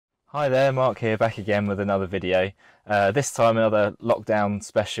Hi there, Mark here, back again with another video. This time another lockdown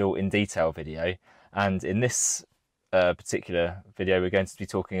special in detail video, and in this particular video we're going to be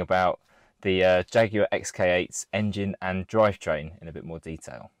talking about the Jaguar XK8's engine and drivetrain in a bit more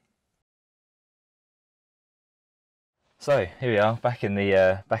detail. So here we are, back in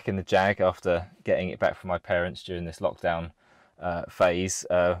the Jag after getting it back from my parents during this lockdown phase.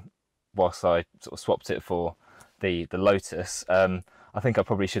 Whilst I sort of swapped it for the Lotus. I think I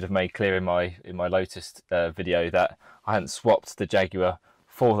probably should have made clear in my Lotus video that I hadn't swapped the Jaguar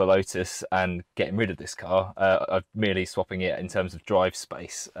for the Lotus and getting rid of this car. I'm merely swapping it in terms of drive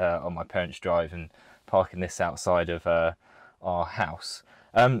space on my parents' drive and parking this outside of our house.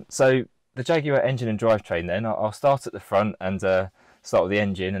 So the Jaguar engine and drivetrain then, I'll start at the front and start with the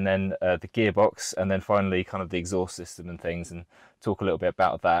engine, and then the gearbox, and then finally kind of the exhaust system and things, and talk a little bit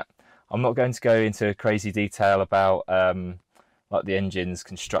about that. I'm not going to go into crazy detail about like the engine's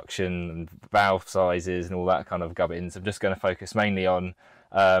construction and valve sizes and all that kind of gubbins. I'm just going to focus mainly on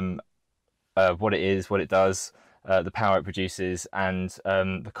what it is, what it does, the power it produces, and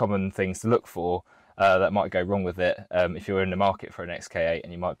the common things to look for that might go wrong with it if you're in the market for an XK8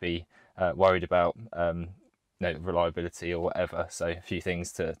 and you might be worried about reliability or whatever. So a few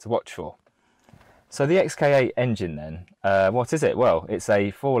things to watch for. So the XK8 engine then, what is it? Well, it's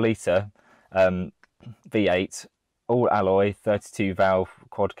a 4-litre V8 all alloy 32 valve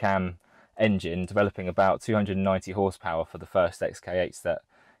quad cam engine, developing about 290 horsepower for the first XK8s that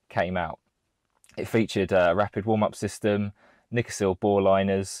came out. It featured a rapid warm-up system, Nickel bore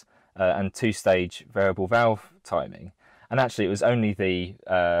liners, and 2-stage variable valve timing. And actually it was only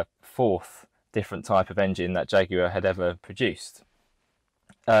the fourth different type of engine that Jaguar had ever produced.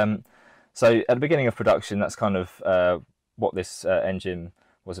 So at the beginning of production, that's kind of what this engine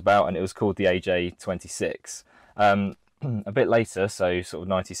was about, and it was called the AJ26. A bit later, so sort of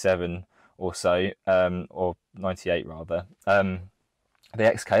 97 or so, or 98 rather, the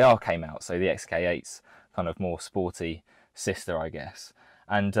XKR came out, so the XK8's kind of more sporty sister, I guess.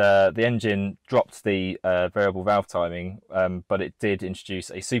 And the engine dropped the variable valve timing, but it did introduce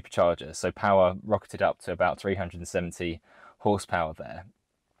a supercharger, so power rocketed up to about 370 horsepower there.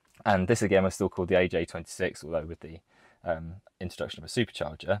 And this again was still called the AJ26, although with the introduction of a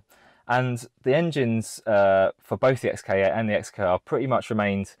supercharger. And the engines for both the XK8 and the XKR pretty much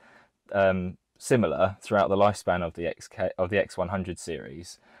remained similar throughout the lifespan of the X100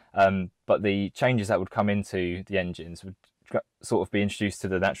 series. But the changes that would come into the engines would sort of be introduced to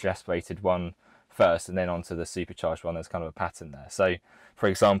the naturally aspirated one first and then onto the supercharged one. There's kind of a pattern there. So, for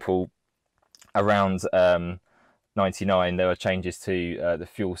example, around 99 there were changes to the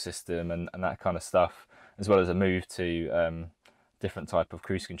fuel system and that kind of stuff, as well as a move to different type of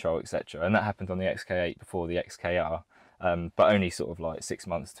cruise control, etc. And that happened on the XK8 before the XKR, but only sort of like 6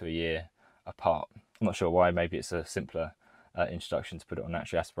 months to a year apart. I'm not sure why. Maybe it's a simpler introduction to put it on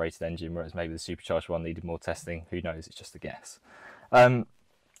naturally aspirated engine, whereas maybe the supercharged one needed more testing. Who knows? It's just a guess.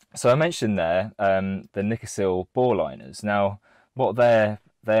 So I mentioned there the Nickel bore liners. Now, what they're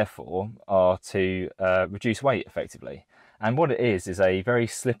there for are to reduce weight effectively. And what it is a very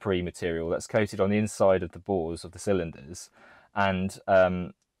slippery material that's coated on the inside of the bores of the cylinders, and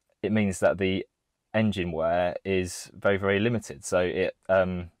it means that the engine wear is very, very limited. So it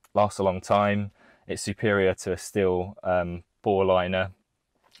lasts a long time. It's superior to a steel bore liner.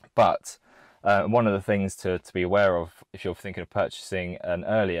 But one of the things to be aware of if you're thinking of purchasing an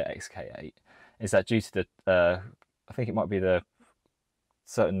earlier XK8 is that due to the, I think it might be the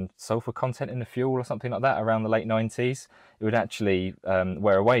certain sulfur content in the fuel or something like that around the late 90s, it would actually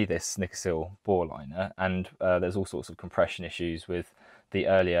wear away this Nickel bore liner, and there's all sorts of compression issues with the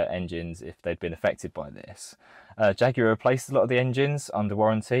earlier engines if they'd been affected by this. Jaguar replaced a lot of the engines under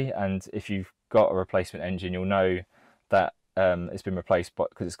warranty, and if you've got a replacement engine, you'll know that it's been replaced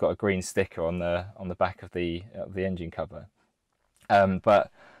because it's got a green sticker on the back of the engine cover. But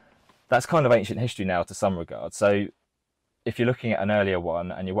that's kind of ancient history now to some regard. So if you're looking at an earlier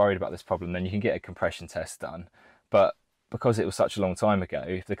one and you're worried about this problem, then you can get a compression test done. But because it was such a long time ago,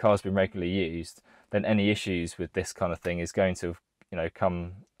 if the car's been regularly used, then any issues with this kind of thing is going to,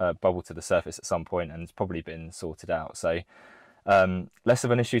 come bubble to the surface at some point, and it's probably been sorted out. So less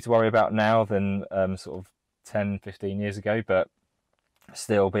of an issue to worry about now than sort of 10, 15 years ago, but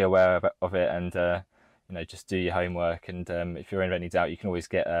still be aware of it, and just do your homework. And if you're in any doubt, you can always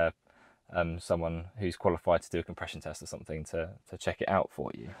get someone who's qualified to do a compression test or something to check it out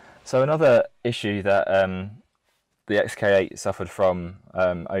for you. So another issue that the XK8 suffered from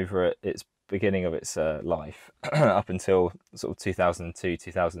over at its beginning of its life up until sort of 2002,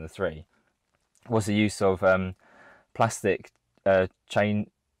 2003 was the use of plastic chain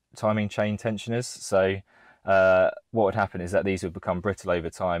timing chain tensioners. So what would happen is that these would become brittle over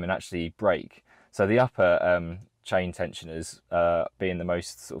time and actually break. So the upper chain tensioners being the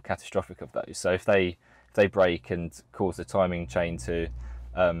most sort of catastrophic of those. So if they break and cause the timing chain to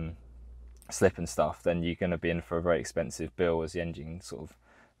slip and stuff, then you're going to be in for a very expensive bill as the engine sort of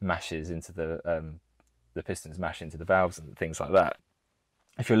mashes into the pistons mash into the valves and things like that.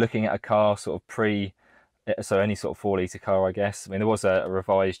 If you're looking at a car sort of so any sort of 4-litre car, I guess. I mean, there was a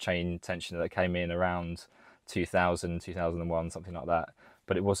revised chain tensioner that came in around 2000, 2001, something like that,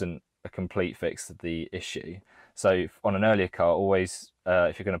 but it wasn't a complete fix to the issue. So on an earlier car, always,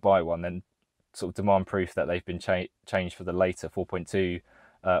 if you're going to buy one, then sort of demand proof that they've been changed for the later 4.2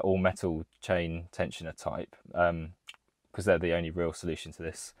 all metal chain tensioner type, because they're the only real solution to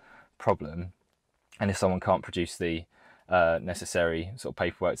this problem. And if someone can't produce the necessary sort of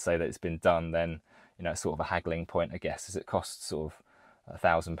paperwork to say that it's been done, then it's sort of a haggling point, I guess, as it costs sort of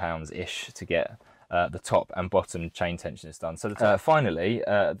 £1,000 ish to get the top and bottom chain tensioners done. So finally,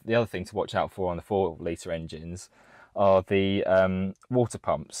 the other thing to watch out for on the 4-litre engines are the water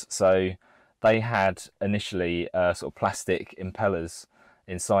pumps. So they had initially sort of plastic impellers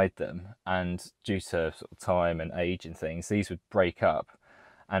inside them, and due to sort of time and age and things, these would break up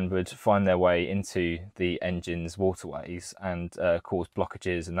and would find their way into the engine's waterways and cause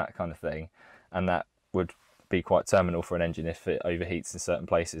blockages and that kind of thing, and that would be quite terminal for an engine if it overheats in certain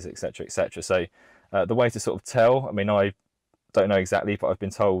places, etc., etc. So the way to sort of tell, I mean, I don't know exactly, but I've been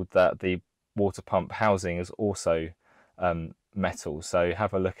told that the water pump housing is also metal, so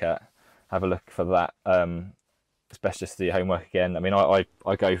have a look for that. It's best just to do your homework again. I mean, I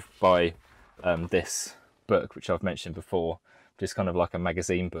go by this book, which I've mentioned before, which is kind of like a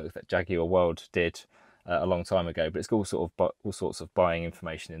magazine book that Jaguar World did a long time ago, but it's got all sorts of buying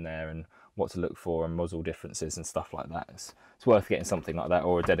information in there and what to look for and model differences and stuff like that. It's worth getting something like that,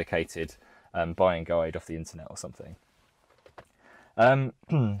 or a dedicated buying guide off the internet or something. So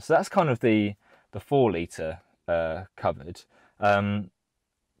that's kind of the 4-litre covered.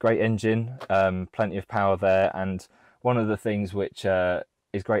 Great engine, plenty of power there, and one of the things which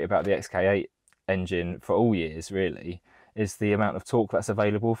is great about the XK8 engine for all years really is the amount of torque that's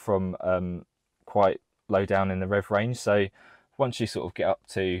available from quite low down in the rev range. So once you sort of get up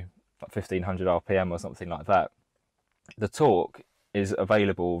to 1500 RPM or something like that, the torque is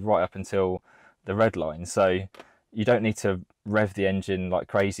available right up until the red line. So you don't need to rev the engine like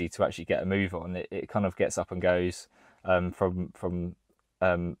crazy to actually get a move on. It kind of gets up and goes from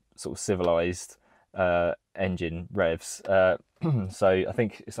sort of civilized engine revs. So I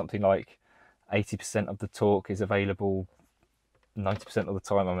think it's something like 80% of the torque is available 90% of the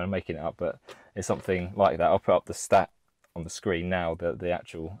time. I'm making it up, but it's something like that. I'll put up the stat on the screen now, the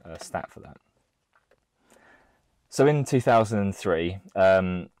actual stat for that. So in 2003,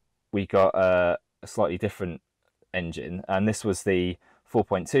 we got a slightly different engine, and this was the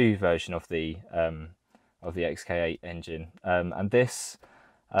 4.2 version of the XK8 engine, and this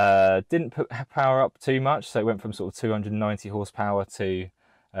didn't put power up too much, so it went from sort of 290 horsepower to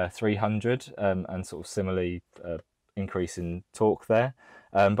 300, and sort of similarly increase in torque there.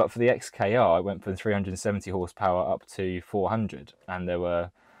 But for the XKR, it went from 370 horsepower up to 400, and there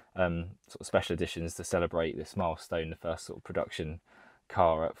were sort of special editions to celebrate this milestone, the first sort of production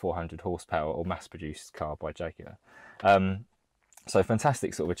car at 400 horsepower, or mass-produced car by Jaguar. So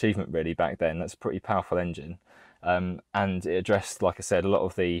fantastic sort of achievement really back then. That's a pretty powerful engine, and it addressed, like I said, a lot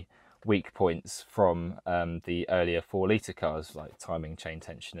of the weak points from the earlier 4-litre cars, like timing chain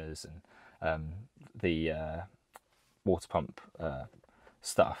tensioners and the water pump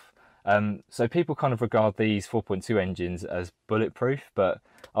stuff. So people kind of regard these 4.2 engines as bulletproof, but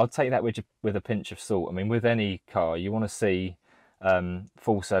I'll take that with a pinch of salt. I mean, with any car, you want to see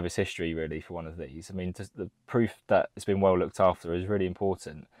full service history really for one of these. I mean, just the proof that it's been well looked after is really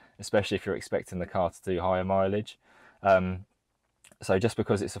important, especially if you're expecting the car to do higher mileage. So just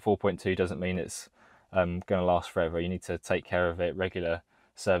because it's a 4.2 doesn't mean it's going to last forever. You need to take care of it. Regular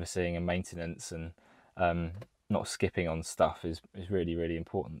servicing and maintenance, and not skipping on stuff is really, really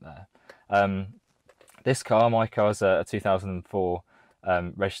important there. This car, my car, is a 2004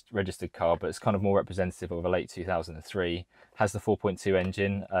 registered car, but it's kind of more representative of a late 2003. Has the 4.2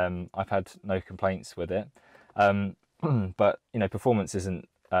 engine. I've had no complaints with it, but performance isn't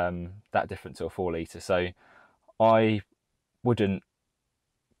that different to a 4-litre, so I wouldn't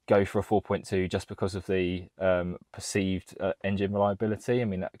go for a 4.2 just because of the perceived engine reliability. I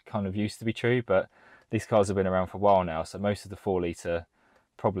mean, that kind of used to be true, but these cars have been around for a while now, so most of the 4-litre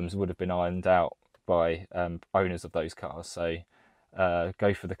problems would have been ironed out by owners of those cars. So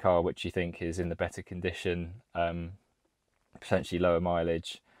go for the car which you think is in the better condition, potentially lower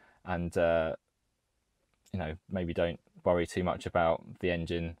mileage, and you know, maybe don't worry too much about the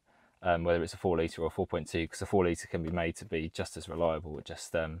engine, whether it's a 4 litre or 4.2, because a 4 litre can be made to be just as reliable. It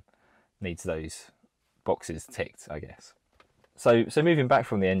just needs those boxes ticked, I guess. So moving back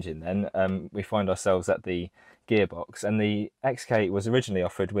from the engine then, we find ourselves at the gearbox, and the XK8 was originally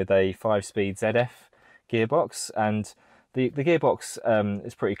offered with a 5-speed ZF gearbox, and the gearbox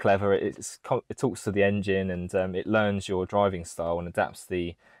is pretty clever. It talks to the engine, and it learns your driving style and adapts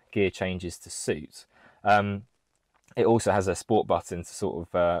the gear changes to suit. It also has a sport button to sort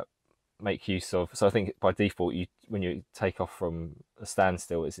of make use of. So I think by default, when you take off from a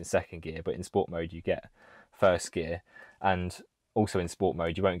standstill, it's in second gear, but in sport mode you get first gear, and also in sport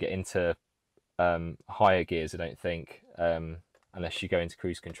mode you won't get into higher gears, I don't think, unless you go into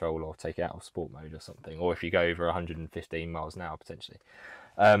cruise control or take it out of sport mode or something, or if you go over 115 miles an hour potentially.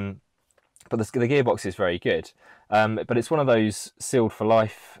 But the gearbox is very good, but it's one of those sealed for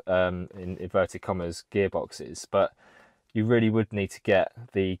life, in inverted commas, gearboxes. But you really would need to get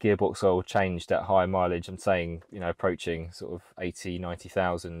the gearbox oil changed at high mileage. I'm saying, you know, approaching sort of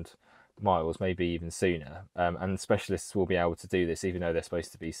 80-90,000 miles, maybe even sooner. And specialists will be able to do this, even though they're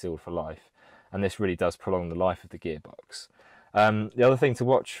supposed to be sealed for life. And this really does prolong the life of the gearbox. The other thing to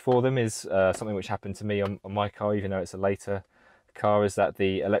watch for them is something which happened to me on my car, even though it's a later car, is that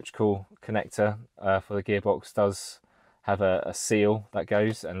the electrical connector for the gearbox does have a seal that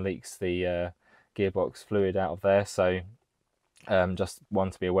goes and leaks the gearbox fluid out of there. So just one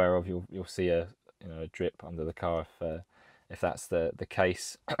to be aware of. You'll see a drip under the car if that's the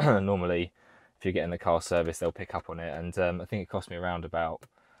case. Normally, if you're getting the car service, they'll pick up on it, and I think it cost me around about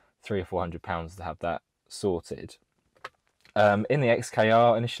 £300 or £400 to have that sorted. In the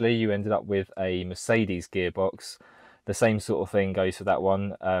XKR, initially you ended up with a Mercedes gearbox. The same sort of thing goes for that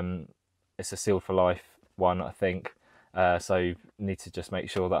one. It's a sealed for life one, I think. So you need to just make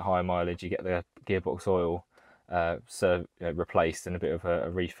sure that high mileage you get the gearbox oil replaced, and a bit of a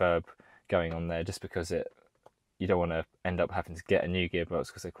refurb going on there, just because you don't want to end up having to get a new gearbox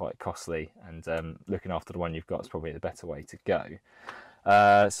because they're quite costly, and looking after the one you've got is probably the better way to go.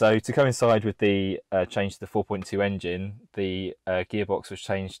 So to coincide with the change to the 4.2 engine, the gearbox was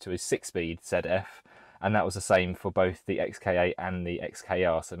changed to a 6-speed ZF, and that was the same for both the XK8 and the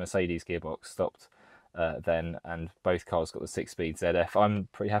XKR. So Mercedes gearbox stopped then, and both cars got the 6-speed ZF. I'm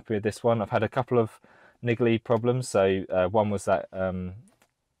pretty happy with this one. I've had a couple of niggly problems. So one was that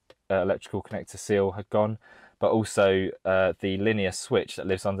electrical connector seal had gone, but also the linear switch that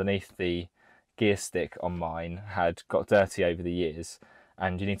lives underneath the gear stick on mine had got dirty over the years,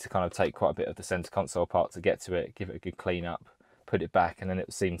 and you need to kind of take quite a bit of the center console apart to get to it, give it a good clean up, put it back, and then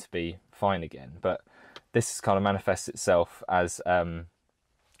it seemed to be fine again. But this kind of manifests itself as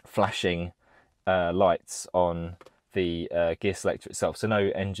flashing lights on the gear selector itself. So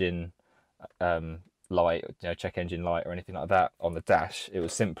no engine light, check engine light or anything like that on the dash. It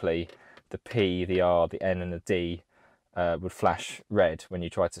was simply the P, the R, the N and the D would flash red when you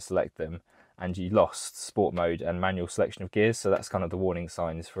tried to select them, and you lost sport mode and manual selection of gears. So that's kind of the warning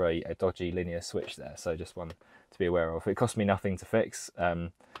signs for a dodgy linear switch there. So just one to be aware of. It cost me nothing to fix,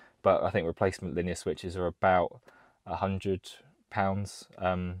 but I think replacement linear switches are about £100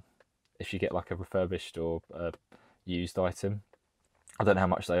 if you get like a refurbished or used item. I don't know how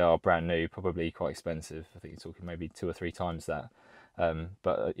much they are brand new, probably quite expensive. I think you're talking maybe 2 or 3 times that.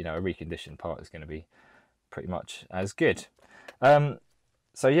 But a reconditioned part is going to be pretty much as good.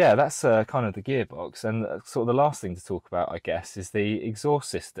 So yeah, that's kind of the gearbox. And sort of the last thing to talk about, I guess, is the exhaust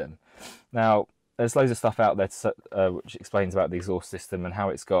system. Now, there's loads of stuff out there which explains about the exhaust system and how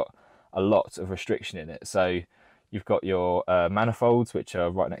it's got a lot of restriction in it. So you've got your manifolds, which are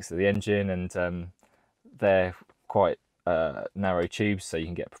right next to the engine, and they're quite narrow tubes, so you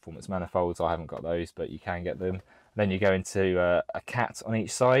can get performance manifolds. I haven't got those, but you can get them. Then you go into a cat on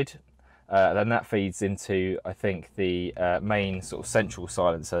each side. Then that feeds into, I think, the main sort of central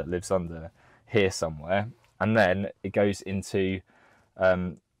silencer that lives under here somewhere. And then it goes into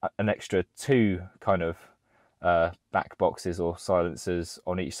an extra 2 kind of back boxes or silencers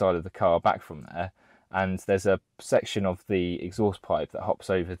on each side of the car back from there. And there's a section of the exhaust pipe that hops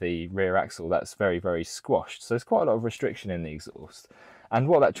over the rear axle that's very, very squashed. So there's quite a lot of restriction in the exhaust. And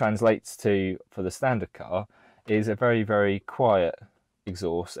what that translates to for the standard car is a very, very quiet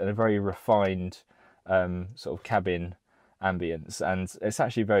exhaust and a very refined sort of cabin ambience. And it's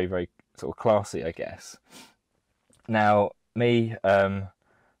actually very, very sort of classy, I guess. Now, me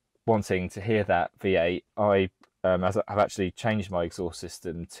wanting to hear that V8, I have actually changed my exhaust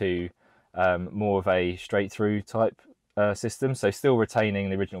system to more of a straight through type system, so still retaining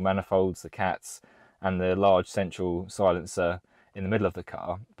the original manifolds, the cats and the large central silencer in the middle of the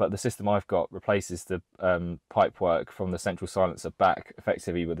car, but the system I've got replaces the pipework from the central silencer back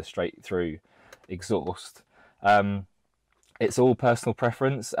effectively with a straight through exhaust. It's all personal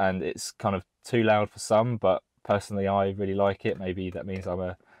preference, and it's kind of too loud for some, but personally I really like it. Maybe that means I'm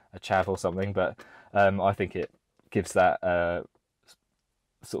a chav or something, but I think it gives that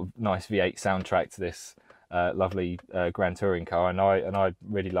sort of nice V8 soundtrack to this lovely Grand Touring car, and I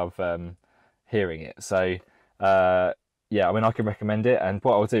really love hearing it. So yeah, I mean, I can recommend it. And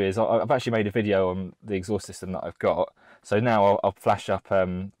what I'll do is I've actually made a video on the exhaust system that I've got. So now I'll flash up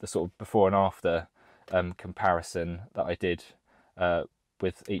the sort of before and after comparison that I did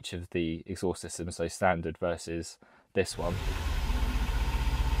with each of the exhaust systems, so standard versus this one.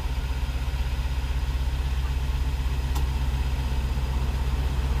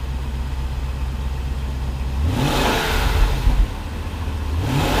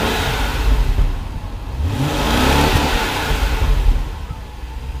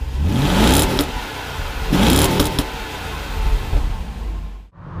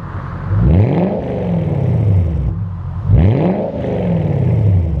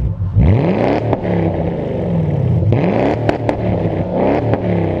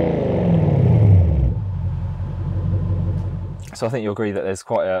 So I think you'll agree that there's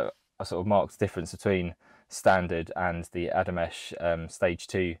quite a sort of marked difference between standard and the Adamesh Stage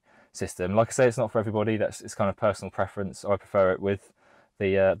 2 system. Like I say, it's not for everybody. It's kind of personal preference. I prefer it with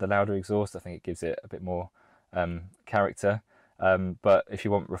the louder exhaust. I think it gives it a bit more character. But if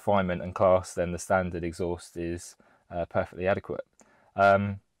you want refinement and class, then the standard exhaust is perfectly adequate.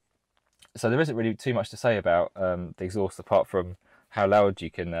 So there isn't really too much to say about the exhaust apart from how loud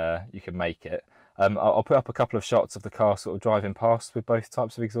you can make it. I'll put up a couple of shots of the car sort of driving past with both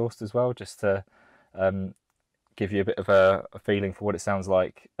types of exhaust as well, just to give you a bit of a feeling for what it sounds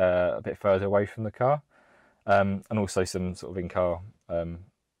like a bit further away from the car, and also some sort of in-car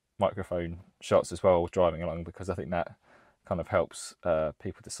microphone shots as well driving along, because I think that kind of helps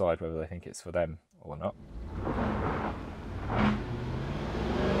people decide whether they think it's for them or not.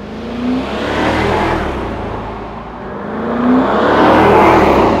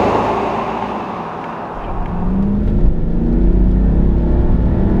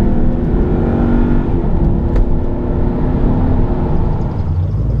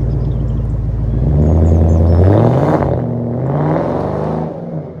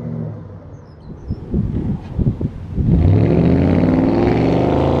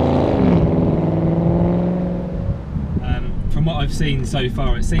 Seen so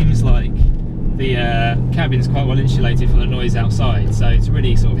far, it seems like the cabin's quite well insulated from the noise outside, so to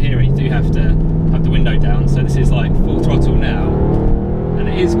really sort of hear it you do have to have the window down. So this is like full throttle now, and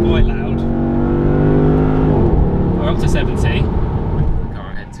it is quite loud. We're up to 70.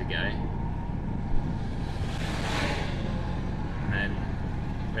 Car ahead to go, and then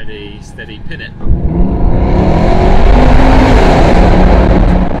ready, steady, pin it.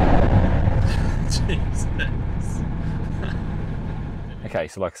 Jesus. Okay,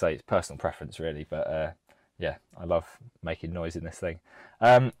 so like I say, it's personal preference really, but yeah, I love making noise in this thing.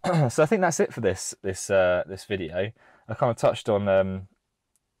 So I think that's it for this video. I kind of touched on the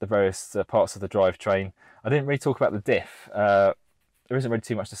various parts of the drivetrain. I didn't really talk about the diff. There isn't really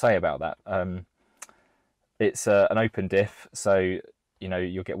too much to say about that. It's an open diff, so you know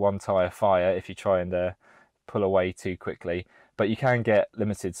you'll get one tyre fire if you try and pull away too quickly. But you can get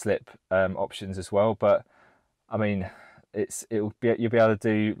limited slip options as well. But I mean, you'll be able to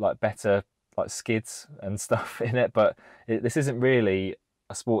do like better like skids and stuff in it, but this isn't really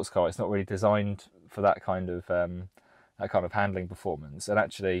a sports car. It's not really designed for that kind of handling performance, and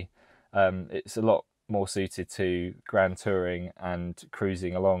actually it's a lot more suited to grand touring and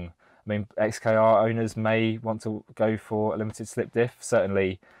cruising along. I mean, XKR owners may want to go for a limited slip diff.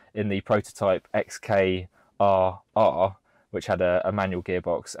 Certainly in the prototype XK8, which had a manual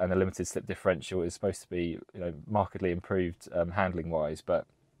gearbox and a limited slip differential, is supposed to be, you know, markedly improved handling wise. But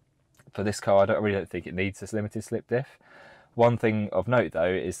for this car, I really don't think it needs this limited slip diff. One thing of note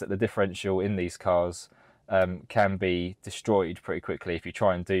though is that the differential in these cars can be destroyed pretty quickly if you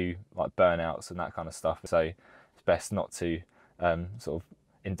try and do like burnouts and that kind of stuff. So it's best not to sort of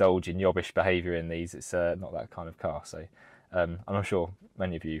indulge in yobbish behaviour in these. It's not that kind of car. So I'm sure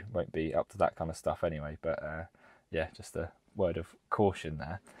many of you won't be up to that kind of stuff anyway. But yeah, just a word of caution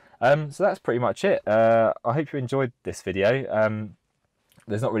there. So that's pretty much it. I hope you enjoyed this video.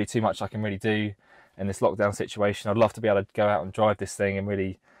 There's not really too much I can really do in this lockdown situation. I'd love to be able to go out and drive this thing and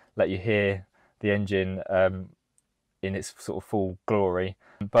really let you hear the engine in its sort of full glory.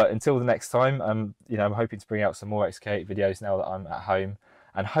 But until the next time, you know, I'm hoping to bring out some more XK8 videos now that I'm at home,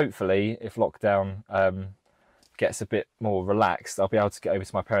 and hopefully, if lockdown gets a bit more relaxed, I'll be able to get over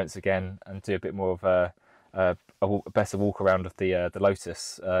to my parents again and do a bit more of a better walk around of the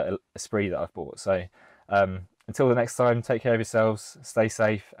Lotus Esprit that I've bought. So until the next time, take care of yourselves, stay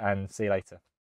safe, and see you later.